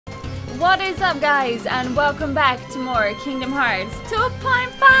What is up, guys, and welcome back to more Kingdom Hearts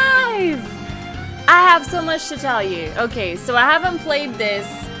 2.5! I have so much to tell you. Okay, so I haven't played this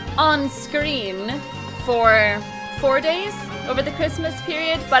on screen for 4 days over the Christmas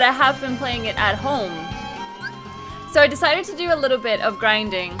period, but I have been playing it at home. So I decided to do a little bit of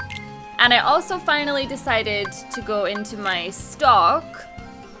grinding, and I also finally decided to go into my stock,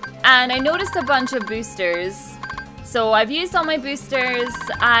 and I noticed a bunch of boosters. So I've used all my boosters.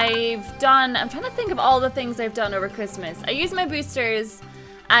 I'm trying to think of all the things I've done over Christmas. I used my boosters,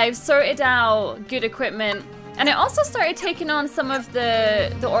 I've sorted out good equipment, and I also started taking on some of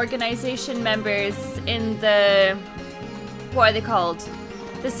the organization members in the, what are they called?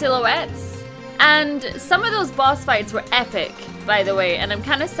 The silhouettes. And some of those boss fights were epic, by the way, and I'm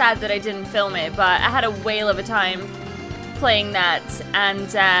kind of sad that I didn't film it, but I had a whale of a time playing that.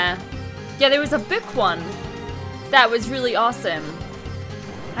 And yeah, there was a book one that was really awesome.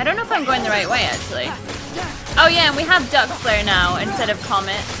 I don't know if I'm going the right way, actually. Oh yeah, and we have Duck Flare now instead of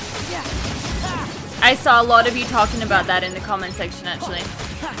Comet. I saw a lot of you talking about that in the comment section, actually.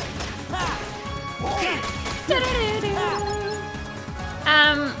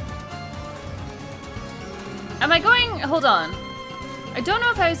 Am I going... Hold on. I don't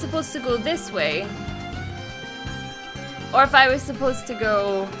know if I was supposed to go this way, or if I was supposed to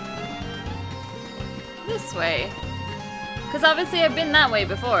go this way. Because obviously I've been that way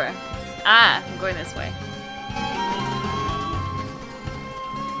before. Ah, I'm going this way.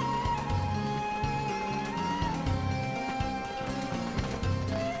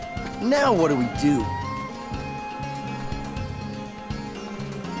 Now what do we do?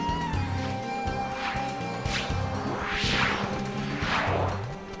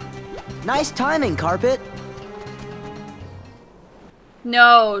 Nice timing, Carpet.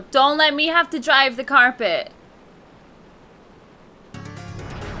 No, don't let me have to drive the carpet.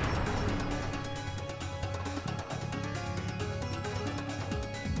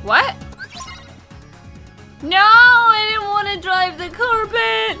 What? No, I didn't want to drive the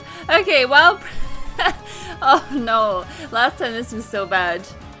carpet. Okay, well, oh no, last time this was so bad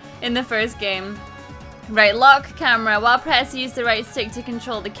in the first game. Right, lock camera. While press, use the right stick to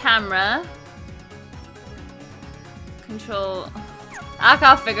control the camera. Control. I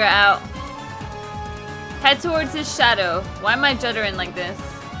can't figure it out. Head towards his shadow. Why am I juddering like this?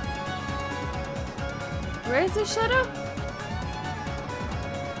 Where is his shadow?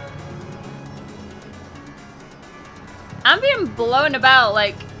 I'm being blown about,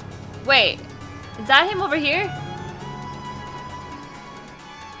 like... Wait, is that him over here?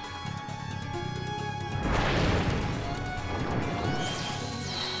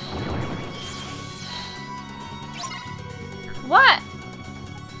 What?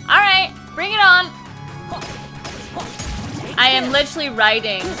 Alright, bring it on. I am literally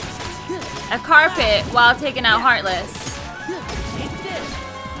riding a carpet while taking out Heartless.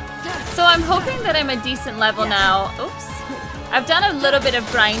 So I'm hoping that I'm a decent level now. Oops. I've done a little bit of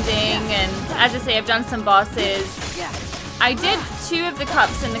grinding, and as I say, I've done some bosses. I did 2 of the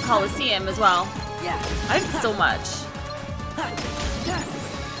cups in the Coliseum as well. I did so much.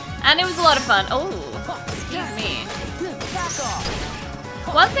 And it was a lot of fun. Oh, excuse me.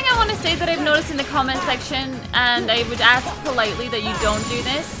 One thing I want to say that I've noticed in the comment section, and I would ask politely that you don't do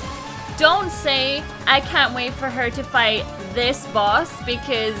this. Don't say, I can't wait for her to fight this boss,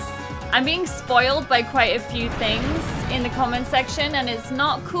 because I'm being spoiled by quite a few things in the comment section, and it's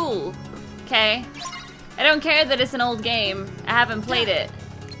not cool, okay? I don't care that it's an old game. I haven't played it.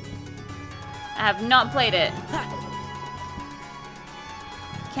 I have not played it.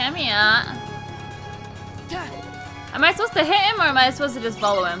 Come here. Am I supposed to hit him, or am I supposed to just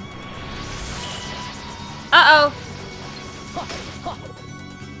follow him? Uh-oh.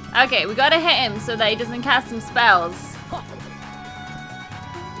 Okay, we gotta hit him so that he doesn't cast some spells.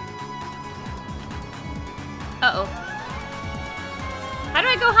 Uh-oh. How do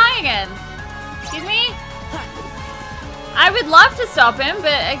I go high again? Excuse me? I would love to stop him,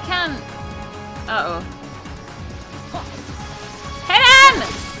 but I can't. Uh-oh. Hit him!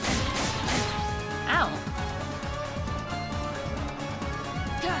 Ow.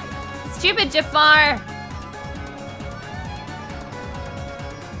 Stupid JAFAR!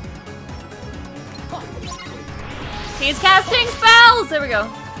 He's casting spells! There we go.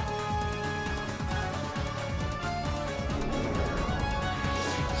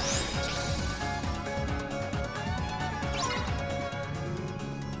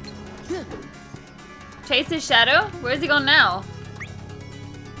 Chase his shadow? Where's he going now?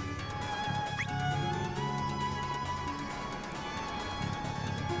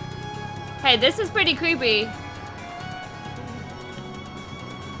 Hey, this is pretty creepy.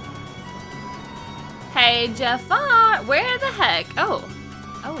 Hey, JAFAR! Where the heck? Oh.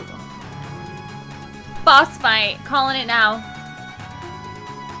 Oh. Boss fight. Calling it now.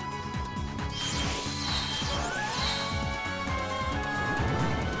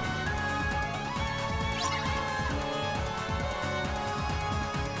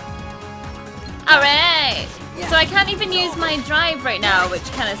 Alright! So I can't even use my drive right now, which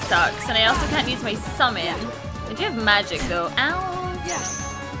kind of sucks. And I also can't use my summon. I do have magic though. Ow!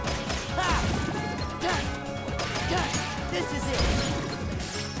 This is it.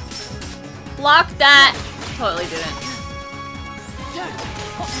 Block that! Totally didn't.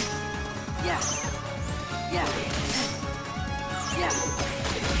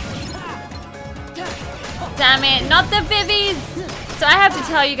 Damn it, not the Vivies! So I have to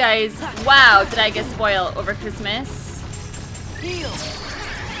tell you guys, wow, did I get spoiled over Christmas?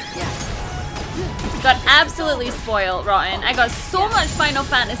 Got absolutely spoiled, rotten. I got so much Final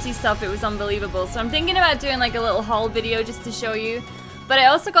Fantasy stuff, it was unbelievable. So I'm thinking about doing like a little haul video just to show you. But I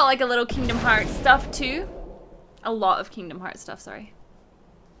also got like a little Kingdom Hearts stuff too. A lot of Kingdom Hearts stuff, sorry.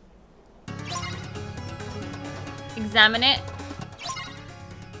 Examine it.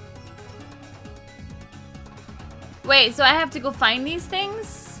 Wait, so I have to go find these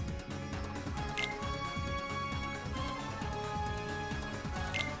things?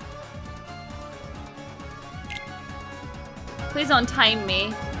 Please don't time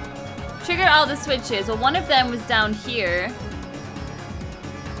me. Trigger all the switches. Well, one of them was down here.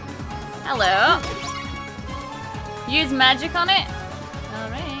 Hello. Use magic on it?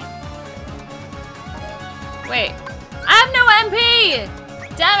 Alright. Wait. I have no MP!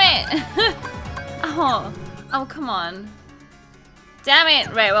 Damn it! Oh. Oh, come on. Damn it!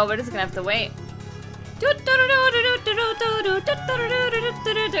 Right, well, we're just gonna have to wait.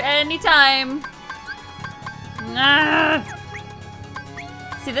 Anytime. Nah.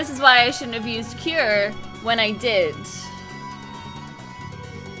 See, this is why I shouldn't have used Cure when I did.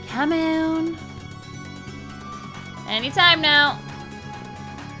 Come on. Anytime now.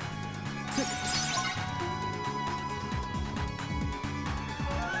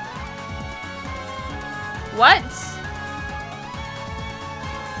 What?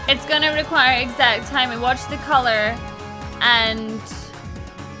 It's gonna require exact timing. Watch the color and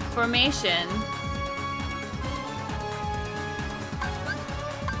formation.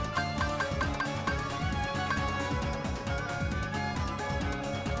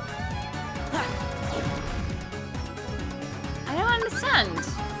 I don't understand.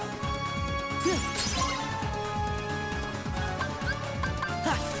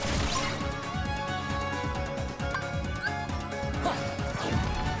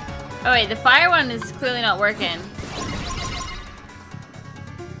 Oh wait, the fire one is clearly not working.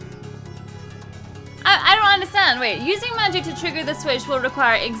 I don't understand. Wait, using magic to trigger the switch will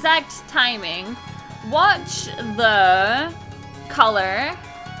require exact timing. Watch the color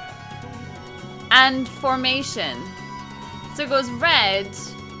and formation. So it goes red,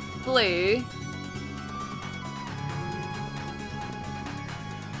 blue.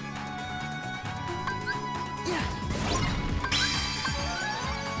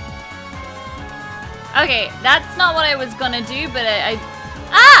 Okay, that's not what I was gonna do, but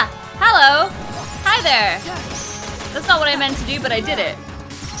Ah! Hello! Hi there! That's not what I meant to do, but I did it.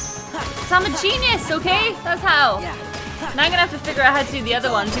 So I'm a genius, okay? That's how. Now I'm gonna have to figure out how to do the other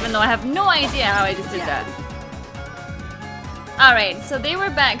ones, even though I have no idea how I just did that. Alright, so they were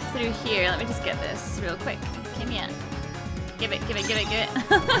back through here. Let me just get this real quick. Give me it. Give it, give it, give it, give it.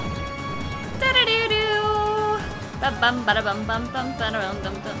 Da-da-doo-doo!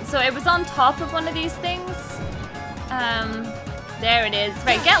 So it was on top of one of these things. There it is.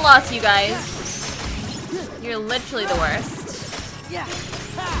 Right, get lost, you guys. You're literally the worst. I'm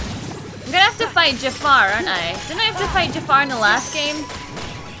gonna have to fight JAFAR, aren't I? Didn't I have to fight JAFAR in the last game?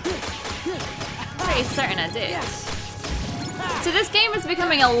 Pretty certain I did. So this game is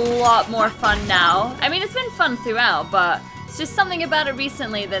becoming a lot more fun now. I mean, it's been fun throughout, but it's just something about it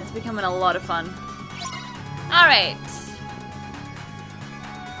recently that's becoming a lot of fun. Alright.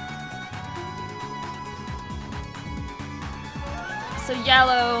 So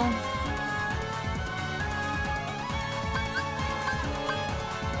yellow.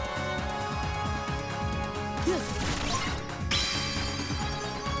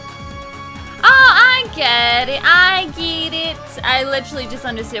 Oh, I get it. I get it. I literally just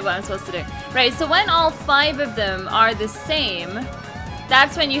understood what I'm supposed to do. Right, so when all 5 of them are the same,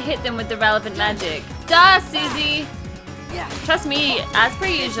 that's when you hit them with the relevant magic. Duh, Suzy! Trust me, as per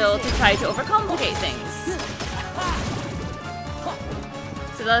usual, to try to overcomplicate things.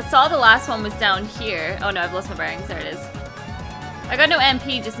 So I saw the last one was down here. Oh no, I've lost my bearings. There it is. I got no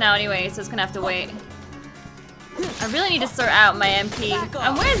MP just now anyway, so it's gonna have to wait. I really need to sort out my MP.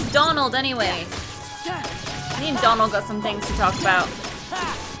 And where's Donald anyway? Me and Donald got some things to talk about.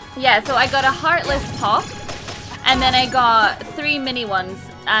 Yeah, so I got a Heartless Pop, and then I got 3 mini ones,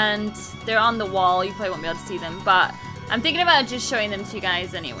 and they're on the wall. You probably won't be able to see them, but I'm thinking about just showing them to you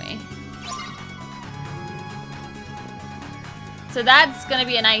guys anyway. So that's gonna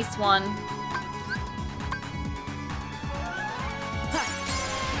be a nice one.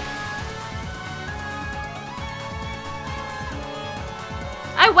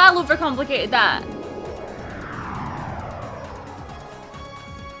 I well overcomplicated that.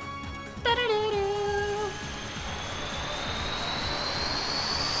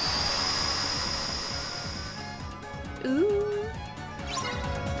 Ooh.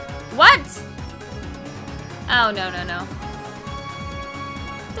 What? Oh, no, no, no.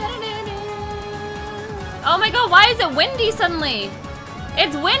 Oh my god, why is it windy suddenly?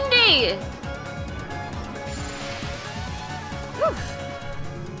 It's windy! Whew.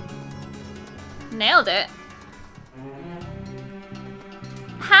 Nailed it.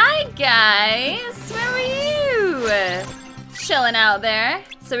 Hi guys, where are you? Chilling out there.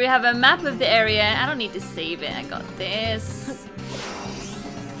 So we have a map of the area. I don't need to save it, I got this.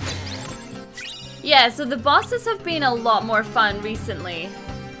 Yeah, so the bosses have been a lot more fun recently.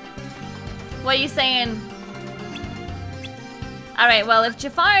 What are you saying? Alright, well if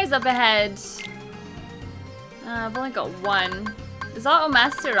JAFAR is up ahead... I've only got one. Is Auto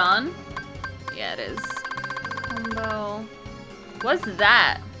Master on? Yeah, it is. Combo. What's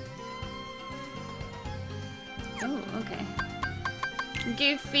that? Oh, okay.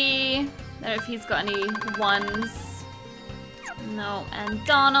 Goofy. I don't know if he's got any ones. No, and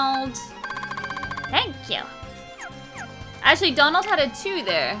Donald. Thank you. Actually, Donald had a 2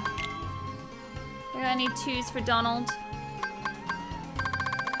 there. Are there any 2s for Donald?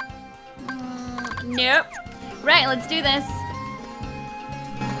 Nope. Right, let's do this.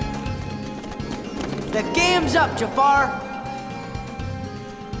 The game's up, JAFAR!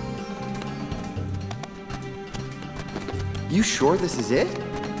 You sure this is it?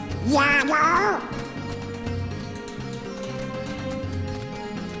 Yeah.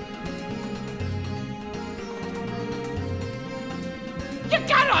 You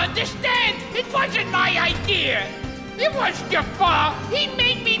gotta understand, it wasn't my idea. It was JAFAR. He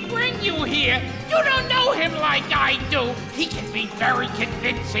made me bring you here. You don't know him like I do. He can be very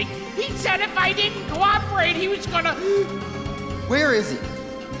convincing. He said if I didn't cooperate, he was gonna... Where is he?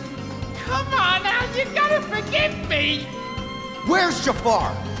 Come on now, you gotta forgive me. Where's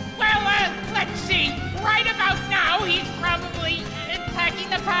JAFAR? Well, let's see. Right about now, he's probably attacking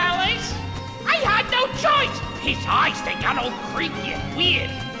the palace. I had no choice. His eyes, they got all creepy and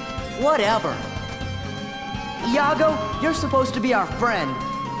weird. Whatever. Iago, you're supposed to be our friend,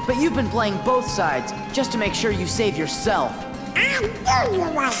 but you've been playing both sides just to make sure you save yourself. I knew you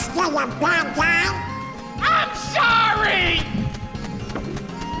were still a bad guy. I'm sorry!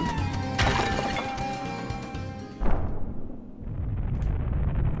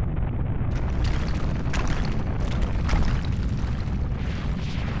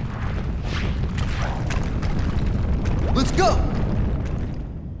 Let's go!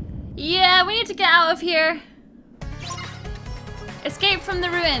 Yeah, we need to get out of here. Escape from the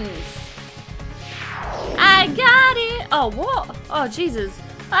ruins. I got it. Oh, what? Oh, Jesus.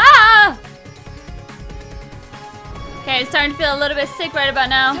 Ah! Okay, I'm starting to feel a little bit sick right about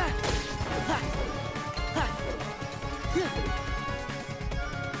now.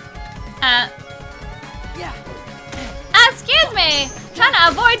 Excuse me! Trying to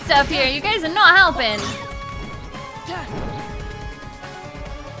avoid stuff here. You guys are not helping.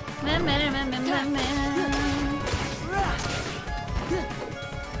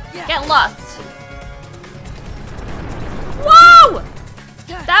 Get lost. Whoa!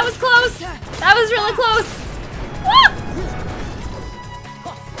 That was close. That was really close. Woo!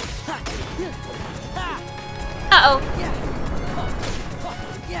 Uh-oh.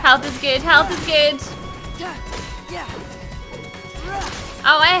 Health is good. Health is good.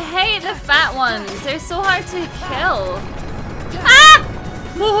 Oh, I hate the fat ones. They're so hard to kill. Ah!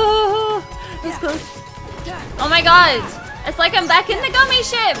 Whoa! That's close. Oh my god. It's like I'm back in the gummy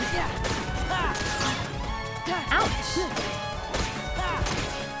ship. Ouch.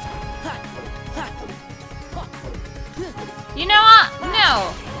 You know what?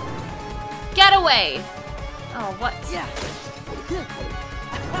 No. Get away. Oh, what?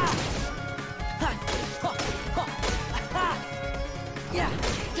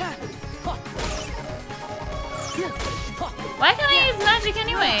 Why can't I use magic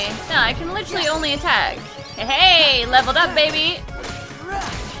anyway? No, I can literally only attack. Hey, leveled up, baby.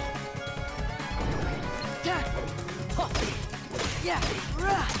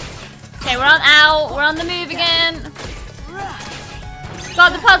 Okay, we're on out. We're on the move again.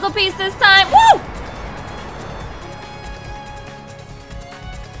 Got the puzzle piece this time. Woo!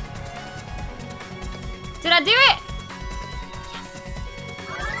 Did I do it? Yes.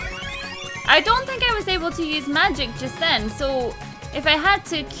 I don't think I was able to use magic just then, so if I had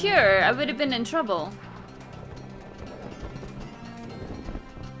to cure, I would have been in trouble.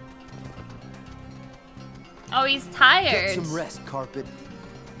 Oh, he's tired. Get some rest, Carpet.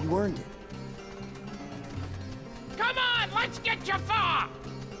 You earned it. Come on, let's get JAFAR!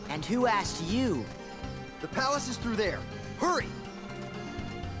 And who asked you? The palace is through there. Hurry!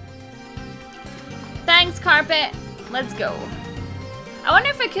 Thanks, Carpet. Let's go. I wonder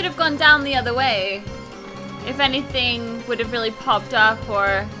if I could have gone down the other way. If anything would have really popped up,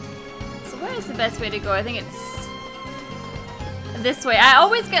 or... So where is the best way to go? I think it's... this way. I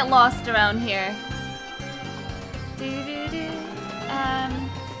always get lost around here.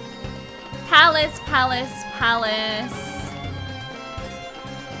 Palace, palace, palace.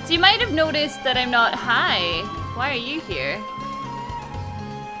 So you might have noticed that I'm not high. Why are you here?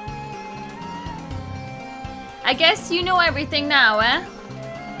 I guess you know everything now, eh?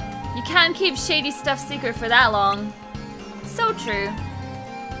 You can't keep shady stuff secret for that long. So true.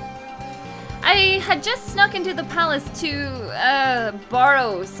 I had just snuck into the palace to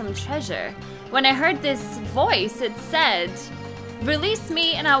borrow some treasure when I heard this voice. It said, "Release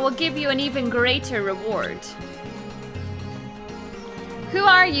me and I will give you an even greater reward." "Who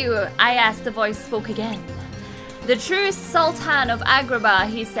are you?" I asked. The voice spoke again. "The true Sultan of Agrabah,"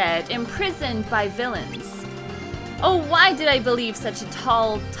 he said, "imprisoned by villains." Oh, why did I believe such a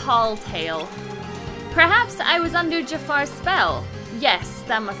tall tale? Perhaps I was under JAFAR's spell. Yes,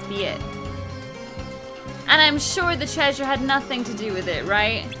 that must be it. And I'm sure the treasure had nothing to do with it,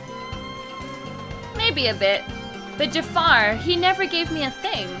 right? Maybe a bit. But JAFAR, he never gave me a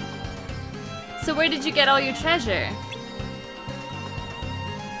thing. So where did you get all your treasure?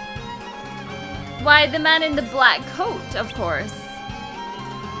 Why, the man in the black coat, of course.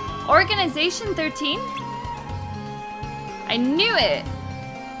 Organization 13? I knew it!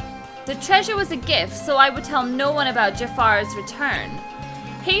 The treasure was a gift, so I would tell no one about JAFAR's return.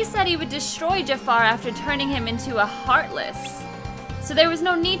 He said he would destroy JAFAR after turning him into a Heartless. So there was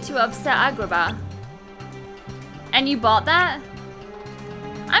no need to upset Agrabah. And you bought that?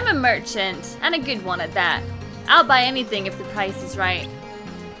 I'm a merchant, and a good one at that. I'll buy anything if the price is right.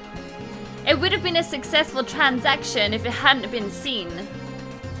 It would have been a successful transaction if it hadn't been seen.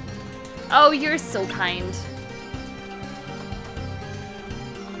 Oh, you're so kind.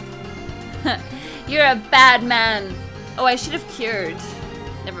 You're a bad man. Oh, I should have cured.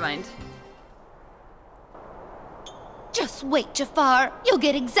 Never mind. Just wait, JAFAR. You'll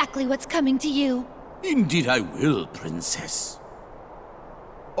get exactly what's coming to you. Indeed I will, Princess.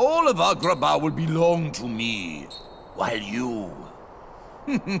 All of Agrabah will belong to me, while you...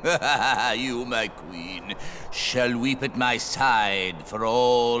 you, my queen, shall weep at my side for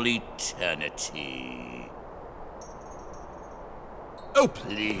all eternity. Oh,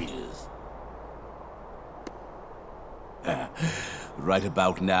 please. Right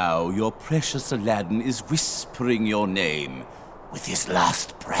about now, your precious Aladdin is whispering your name with his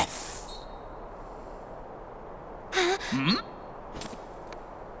last breath. Hmm?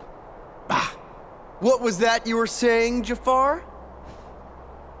 Ah. What was that you were saying, JAFAR?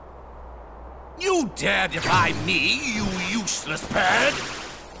 You dare defy me, you useless bird!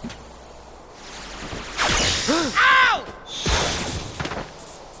 Ow!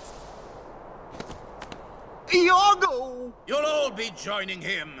 Iago! You'll all be joining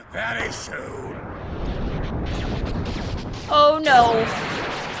him very soon. Oh no.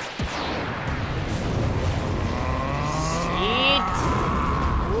 Shit.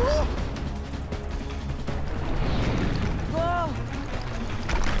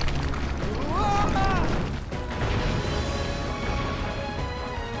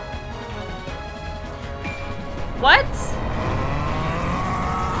 What?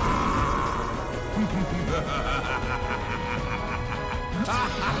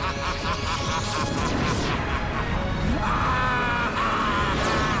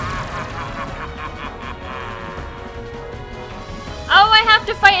 Oh, I have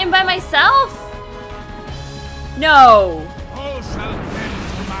to fight him by myself? No. All shall bend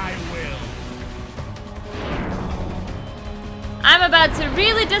to my will. I'm about to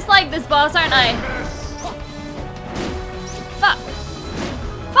really dislike this boss, aren't I? Fuck.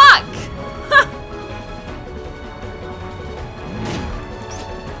 Fuck!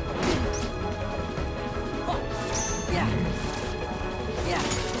 Yeah. Yeah.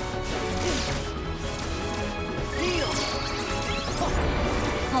 Heal.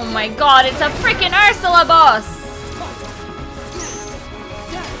 Oh my god, it's a freaking Ursula boss!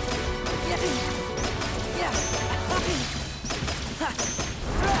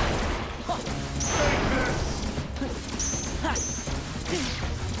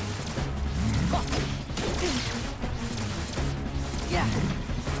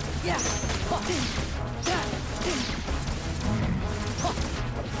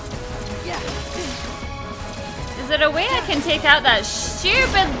 Is there a way I can take out that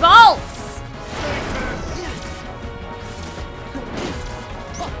stupid bolts?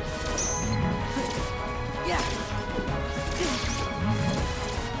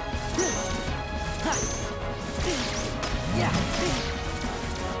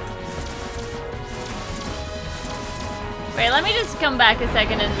 Wait, let me just come back a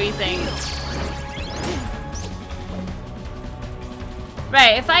second and rethink.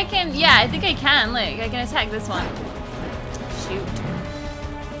 Right, if I can, yeah, I think I can. Look, I can attack this one. Shoot.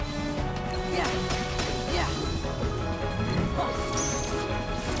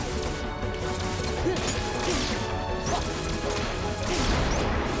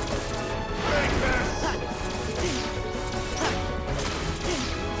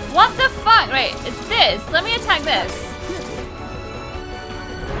 What the fuck? Right, it's this. Let me attack this.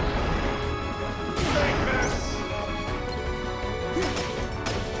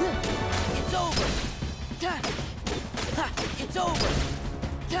 It's over.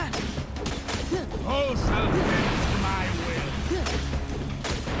 All shall bend to my will.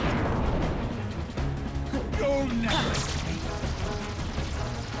 You'll never escape.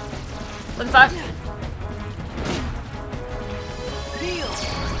 What the fuck?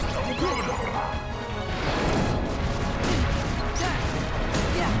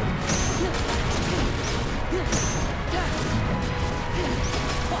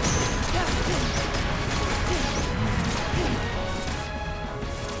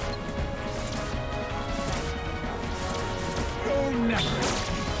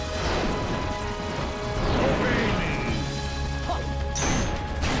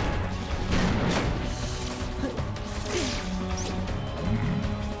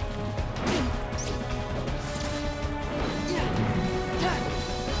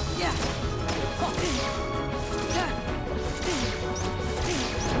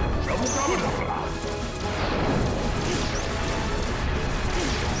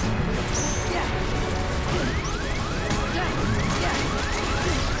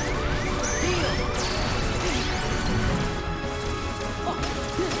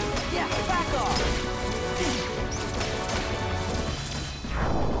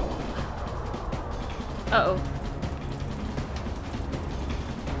 Uh-oh.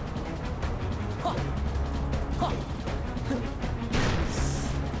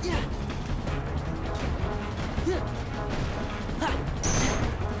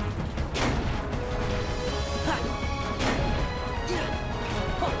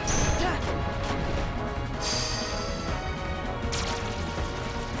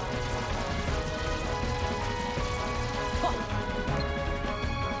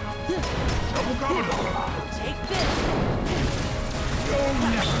 Take this. You'll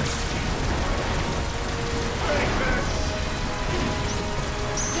never escape. Take this.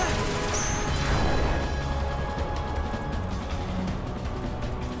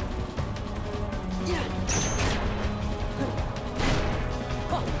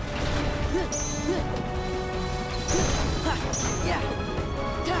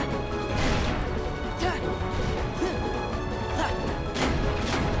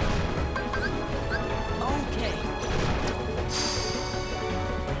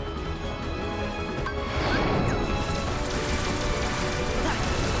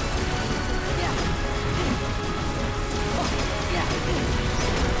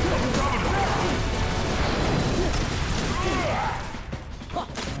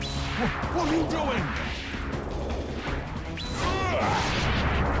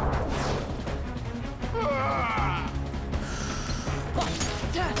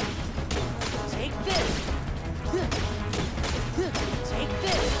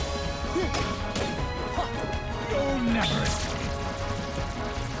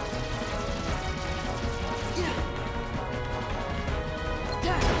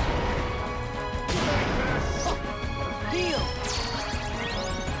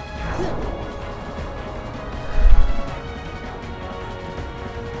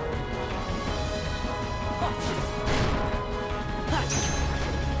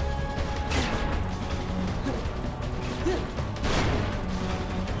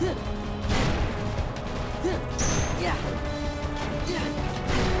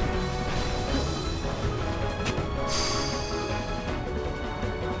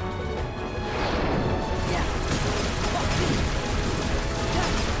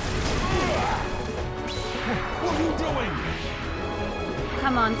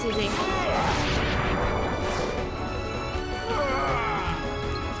 Come on, Suzy.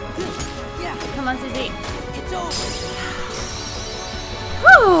 Come on, Suzy. It's over.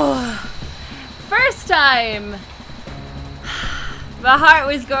 Whew. First time. My heart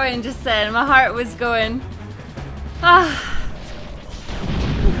was going just then. My heart was going. Ah.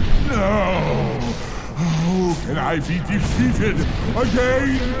 No! How can I be defeated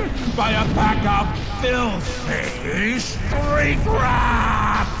again by a pack of filthy street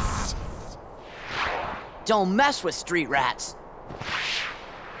rats? Don't mess with street rats.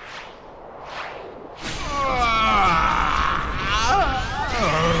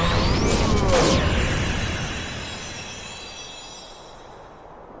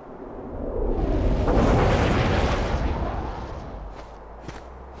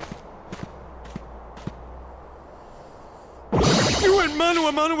 You went mano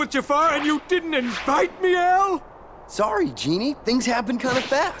a mano with JAFAR and you didn't invite me, Al? Sorry, Genie. Things happen kind of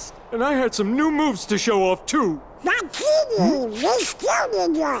fast. And I had some new moves to show off, too. But Genie, we still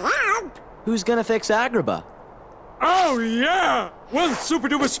need your help. Who's gonna fix Agrabah? Oh, yeah! One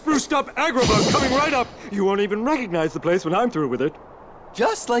super-duper spruced-up Agrabah coming right up. You won't even recognize the place when I'm through with it.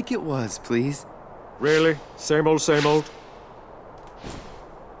 Just like it was, please. Really? Same old, same old?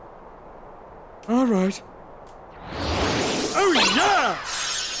 All right. Oh, yeah!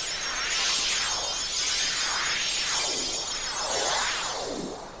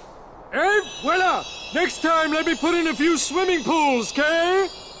 Hey, voila! Next time, let me put in a few swimming pools, okay?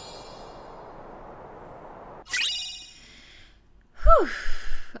 Whew.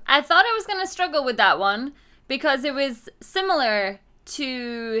 I thought I was gonna struggle with that one because it was similar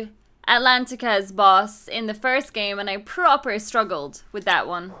to Atlantica's boss in the first game, and I proper struggled with that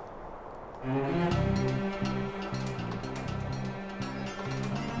one.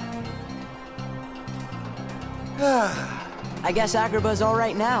 I guess Agrabah's all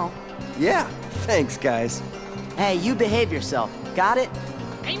right now. Yeah, thanks, guys. Hey, you behave yourself. Got it?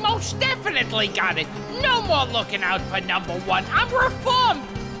 I most definitely got it. No more looking out for number one. I'm reformed.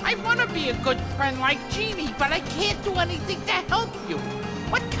 I want to be a good friend like Genie, but I can't do anything to help you.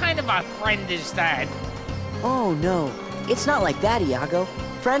 What kind of a friend is that? Oh, no. It's not like that, Iago.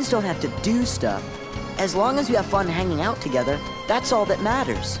 Friends don't have to do stuff. As long as we have fun hanging out together, that's all that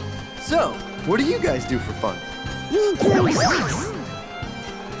matters. So, what do you guys do for fun? We do sex.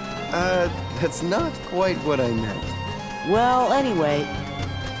 That's not quite what I meant. Well, anyway...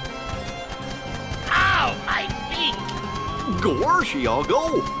 Ow, my feet. Gosh,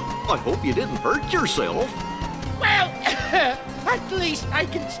 Iago. I hope you didn't hurt yourself. Well, at least I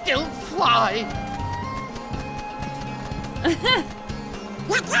can still fly.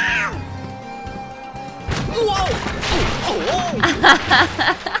 Look out! Whoa! Oh,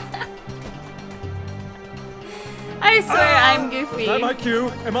 I swear I'm goofy. Is that my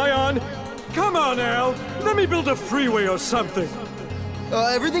cue? Am I on? Come on, Al. Let me build a freeway or something.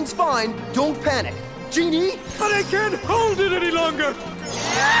 Everything's fine. Don't panic. Genie? But I can't hold it any longer.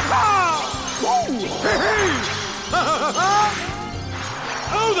 Hey!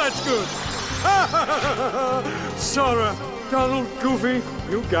 Oh, that's good. Sora, Donald, Goofy,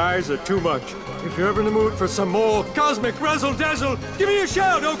 you guys are too much. If you're ever in the mood for some more cosmic razzle-dazzle, give me a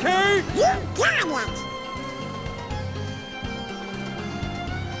shout, okay? You got it!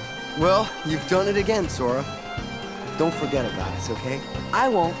 Well, you've done it again, Sora. Don't forget about us, okay? I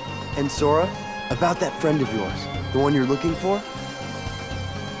won't. And Sora, about that friend of yours, the one you're looking for,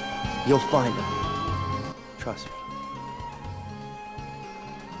 you'll find him. Trust me.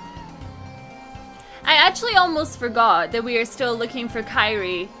 I actually almost forgot that we are still looking for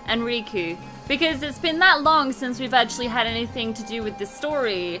Kairi and Riku, because it's been that long since we've actually had anything to do with the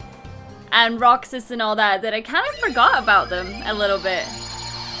story and Roxas and all that I kind of forgot about them a little bit.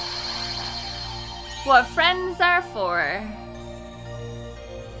 What friends are for.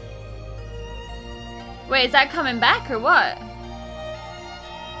 Wait, is that coming back or what?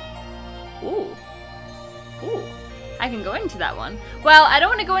 Ooh. Ooh. I can go into that one. Well, I don't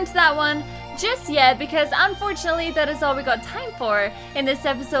want to go into that one just yet because unfortunately that is all we got time for in this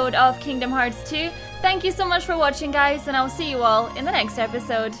episode of Kingdom Hearts 2. Thank you so much for watching, guys, and I'll see you all in the next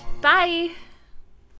episode. Bye!